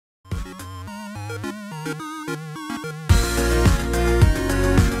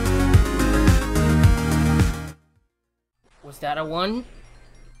Was that a 1?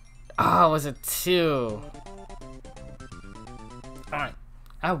 Oh, it was a 2. Alright,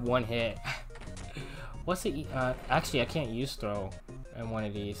 I have 1 hit. What's it? Actually, I can't use throw in one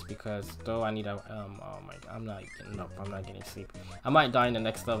of these because throw I need a oh my, I'm not getting sleep. I might die in the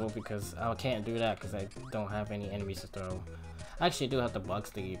next level because I can't do that because I don't have any enemies to throw. I actually do have the bug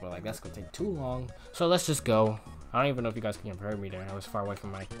sticky, but like that's gonna take too long. So let's just go. I don't even know if you guys can hear me there. I was far away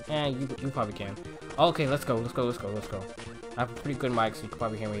from my. You probably can. Okay, let's go. I have a pretty good mic, so you can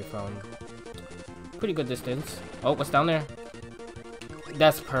probably hear me from pretty good distance. Oh, what's down there?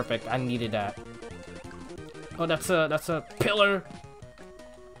 That's perfect. I needed that. Oh, that's a pillar.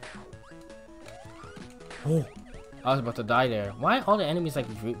 Oh, I was about to die there. Why all the enemies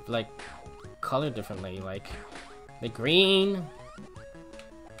like colored differently? Like the green.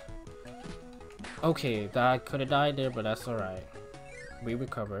 Okay, that could have died there, but that's alright. We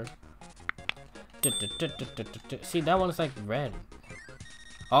recovered. See, that one's like red.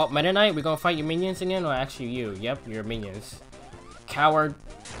 Oh, Meta Knight, we gonna fight your minions again, or actually you? Yep, your minions. Coward.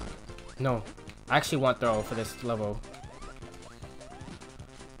 No, I actually want throw for this level.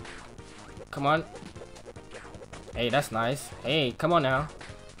 Come on. Hey, that's nice. Hey, come on now.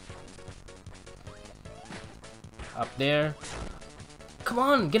 Up there. Come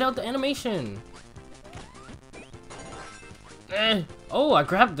on, get out the animation. Oh, I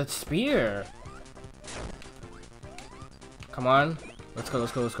grabbed the spear. Come on. Let's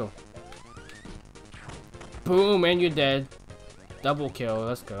go. Boom, and you're dead. Double kill,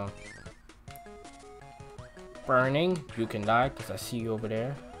 let's go. Burning, you can die because I see you over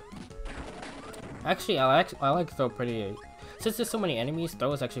there. Actually, I like throw pretty. Since there's so many enemies,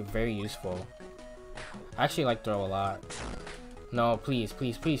 throw is actually very useful. I actually like throw a lot. No, please. There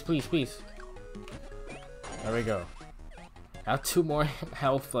we go. I have 2 more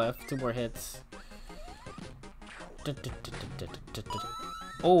health left, 2 more hits.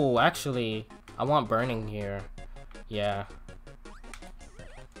 Oh, actually, I want burning here. Yeah.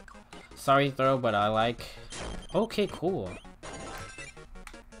 Sorry, throw, but I like. Okay, cool.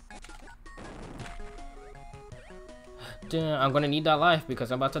 I'm gonna need that life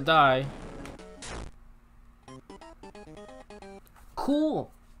because I'm about to die.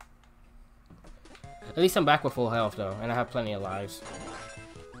 Cool. At least I'm back with full health though, and I have plenty of lives.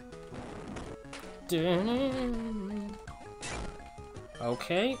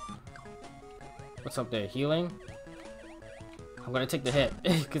 Okay. What's up there? Healing? I'm gonna take the hit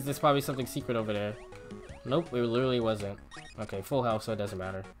because there's probably something secret over there. Nope, it literally wasn't. Okay, full health, so it doesn't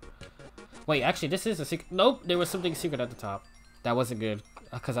matter. Wait, actually, this is a secret. Nope, there was something secret at the top. That wasn't good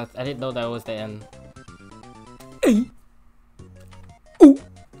because I didn't know that was the end.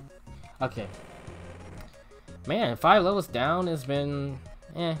 Okay. Man, 5 levels down has been,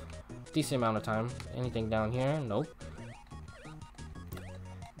 decent amount of time. Anything down here? Nope.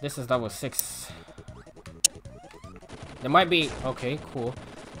 This is level 6. There might be, okay, cool.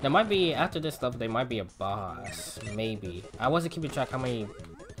 There might be, after this level, there might be a boss. Maybe. I wasn't keeping track how many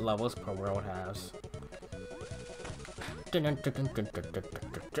levels per world has.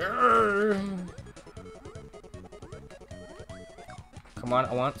 Come on,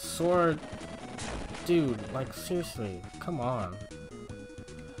 I want sword. Dude, like seriously, come on.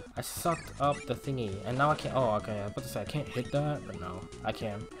 I sucked up the thingy, and now I can't. Oh, okay. I was about to say I can't hit that, but no, I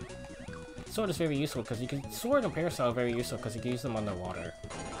can. Sword is very useful because you can. Sword and parasol are very useful because you can use them underwater.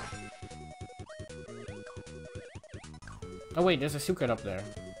 Oh wait, there's a secret up there.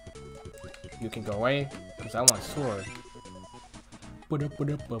 You can go away because I want sword. You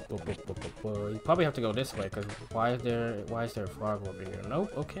probably have to go this way because why is there a frog over here?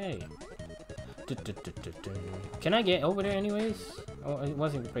 Nope. Okay. Can I get over there anyways? Oh, I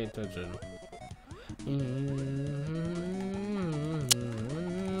wasn't paying attention.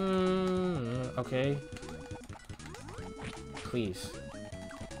 Okay. Please.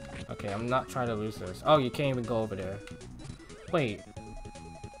 Okay, I'm not trying to lose this. Oh, you can't even go over there. Wait.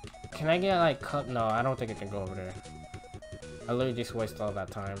 Can I get like cut? No, I don't think I can go over there. I literally just wasted all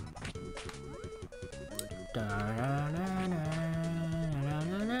that time.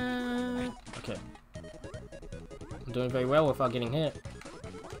 Okay. I'm doing very well without getting hit.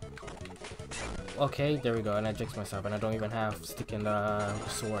 Okay, there we go, and I jinxed myself, and I don't even have stick in the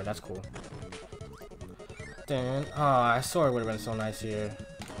sword. That's cool. Then, oh, a sword would have been so nice here.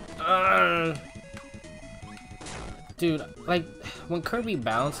 Dude, like when Kirby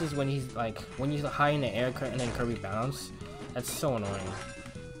bounces, when he's high in the air, and then Kirby bounce, that's so annoying.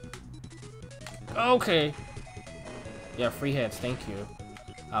 Okay. Yeah, free hits. Thank you.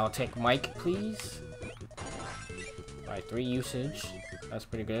 I'll take Mike, please. Alright, 3 usage. That's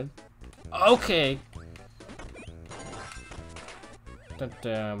pretty good. Okay!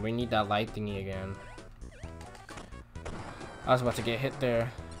 We need that light thingy again. I was about to get hit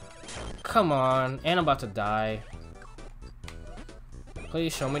there. Come on, and I'm about to die.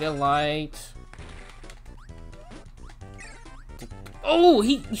 Please show me the light. Oh,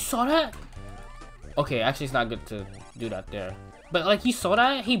 he saw that? Okay, actually it's not good to do that there. But like, you saw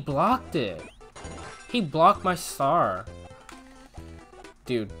that? He blocked it. He blocked my star.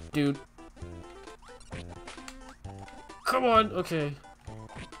 Dude. Come on, okay.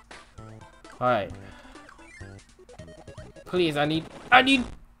 Alright. Please, I need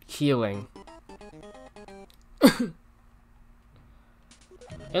healing.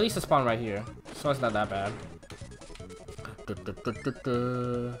 At least it spawned right here, so it's not that bad.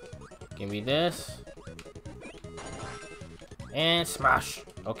 Give me this. And smash.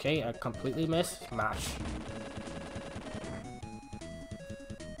 Okay, I completely missed. Smash.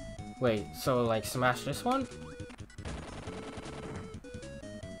 Wait, so like smash this one?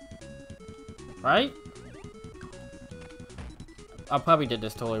 Right? I probably did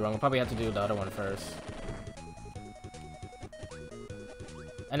this totally wrong. I probably have to do the other one first.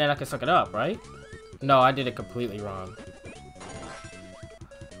 And then I can suck it up, right? No, I did it completely wrong.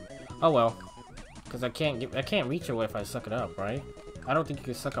 Oh well. Because I can't reach it if I suck it up, right? I don't think you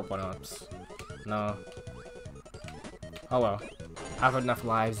can suck up 1-ups. No. Oh well. I have enough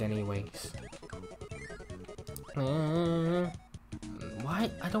lives anyways. Why?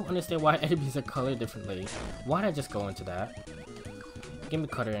 I don't understand why enemies are colored differently. Why'd I just go into that? Give me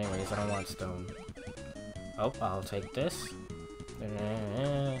cutter anyways, I don't want stone. Oh, I'll take this.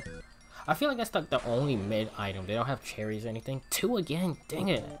 I feel like that's like the only mid item. They don't have cherries or anything. 2 again, dang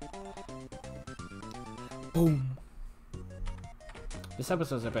it. Boom. This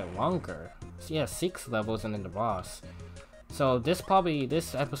episode's a bit longer. So yeah, 6 levels and then the boss. So this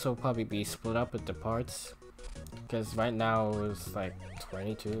episode probably be split up into parts. Because right now it's like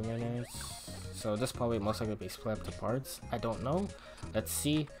 22 minutes. So this probably most likely be split up to parts. I don't know. Let's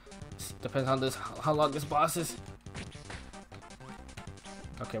see. Depends on how long this boss is.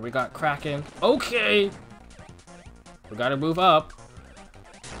 Okay, we got Kraken. Okay! We gotta move up.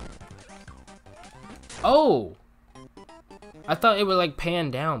 Oh! I thought it would like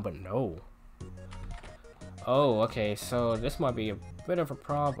pan down, but no. Oh, okay, so this might be a bit of a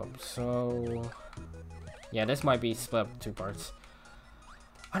problem. So yeah, this might be split up 2 parts.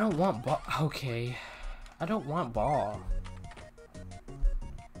 I don't want ball. Okay. I don't want ball.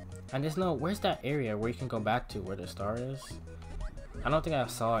 And there's no, where's that area where you can go back to where the star is? I don't think I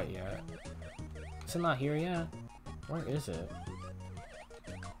saw it yet. Is it not here yet? Where is it?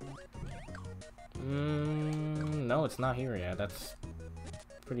 No, it's not here yet. That's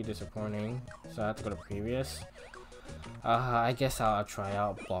pretty disappointing. So I have to go to previous. I guess I'll try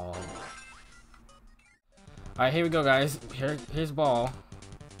out ball. Alright, here we go, guys. Here's ball.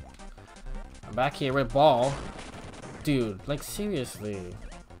 I'm back here with ball. Dude, like seriously.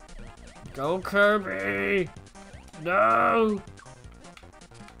 Go Kirby! No!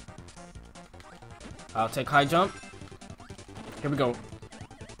 I'll take high jump. Here we go.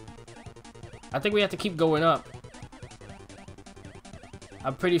 I think we have to keep going up.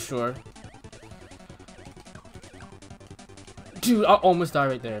 I'm pretty sure. Dude, I almost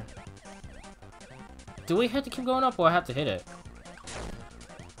died right there. Do we have to keep going up or I have to hit it?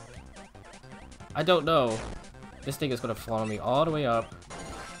 I don't know. This thing is gonna follow me all the way up.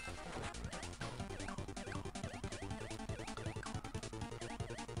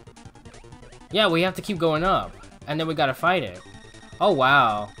 Yeah, we have to keep going up. And then we gotta fight it. Oh,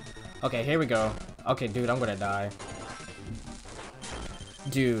 wow. Okay, here we go. Okay, dude, I'm gonna die.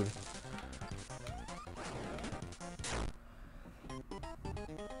 Dude.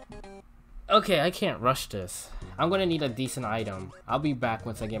 Okay, I can't rush this. I'm gonna need a decent item. I'll be back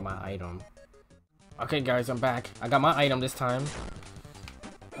once I get my item. Okay, guys, I'm back. I got my item this time.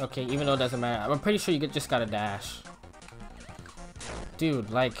 Okay, even though it doesn't matter. I'm pretty sure you just gotta dash. Dude,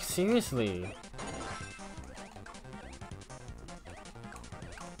 like, seriously.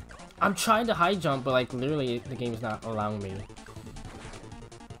 I'm trying to high jump, but like, literally, the game is not allowing me.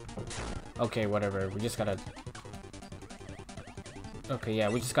 Okay, whatever. We just gotta... Okay, yeah,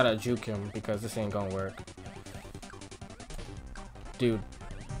 we just gotta juke him because this ain't gonna work. Dude.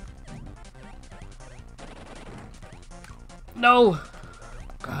 No!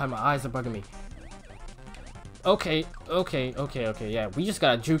 God, my eyes are bugging me. Okay, yeah, we just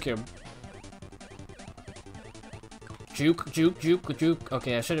gotta juke him. Juke.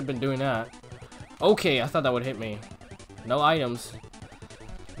 Okay, I should have been doing that. Okay, I thought that would hit me. No items.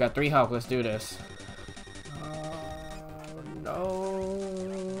 Got 3 health. Let's do this. No.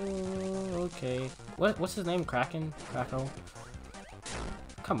 Okay. What's his name? Kraken? Krako?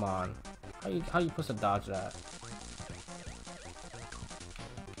 Come on. How you supposed to dodge that?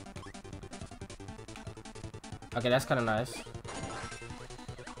 Okay, that's kind of nice.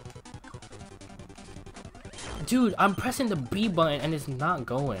 Dude, I'm pressing the B button and it's not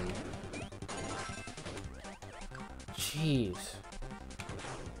going. Jeez.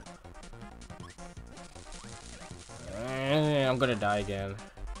 I'm gonna die again.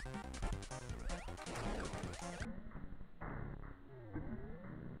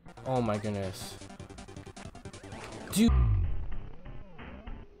 Oh my goodness. Dude.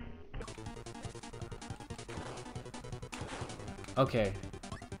 Okay.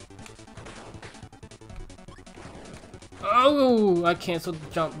 Oh, I canceled the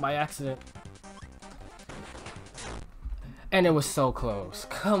jump by accident. And it was so close.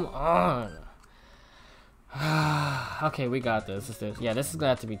 Come on. Okay, we got this. Yeah, this is gonna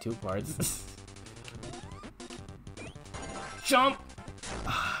have to be 2 parts. Jump!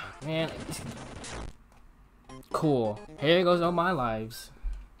 Man. Cool. Here goes all my lives.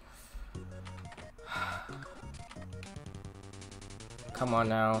 Come on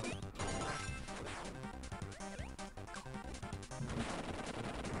now.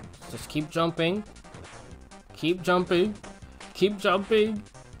 Just keep jumping. Keep jumping. Keep jumping.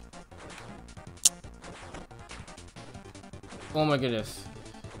 Oh my goodness.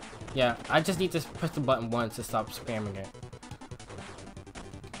 Yeah, I just need to press the button once to stop spamming it.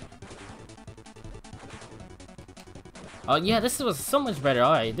 Oh yeah, this was so much better.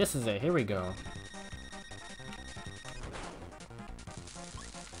 Alright, this is it. Here we go.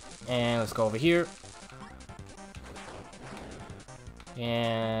 And let's go over here.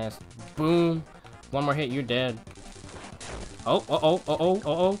 And boom. One more hit, you're dead. Oh,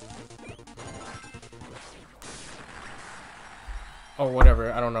 uh-oh. Or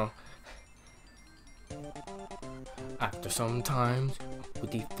whatever, I don't know. After some time, we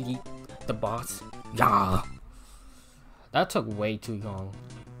defeat the boss. Yeah. That took way too long.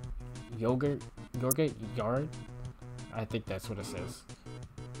 Yogurt yard? I think that's what it says.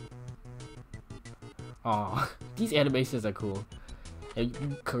 Aw, these animations are cool.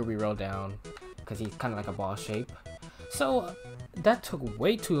 And Kirby roll down because he's kind of like a ball shape. So that took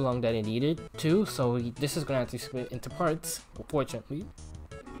way too long than it needed to. So this is gonna have to split into parts, unfortunately.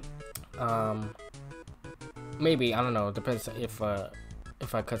 Maybe, I don't know. Depends if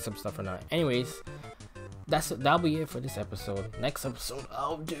I cut some stuff or not. Anyways, that'll be it for this episode. Next episode,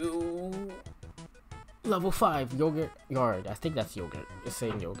 I'll do level 5 yogurt yard. I think that's yogurt. It's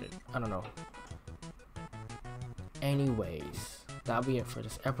saying yogurt. I don't know. Anyways, that'll be it for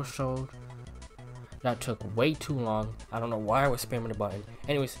this episode. That took way too long. I don't know why I was spamming the button.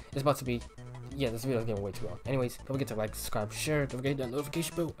 Anyways, it's about to be, yeah, this video is getting way too long. Anyways, don't forget to like, subscribe, share, don't forget that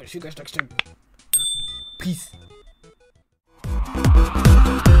notification bell. I'll see you guys next time. Peace.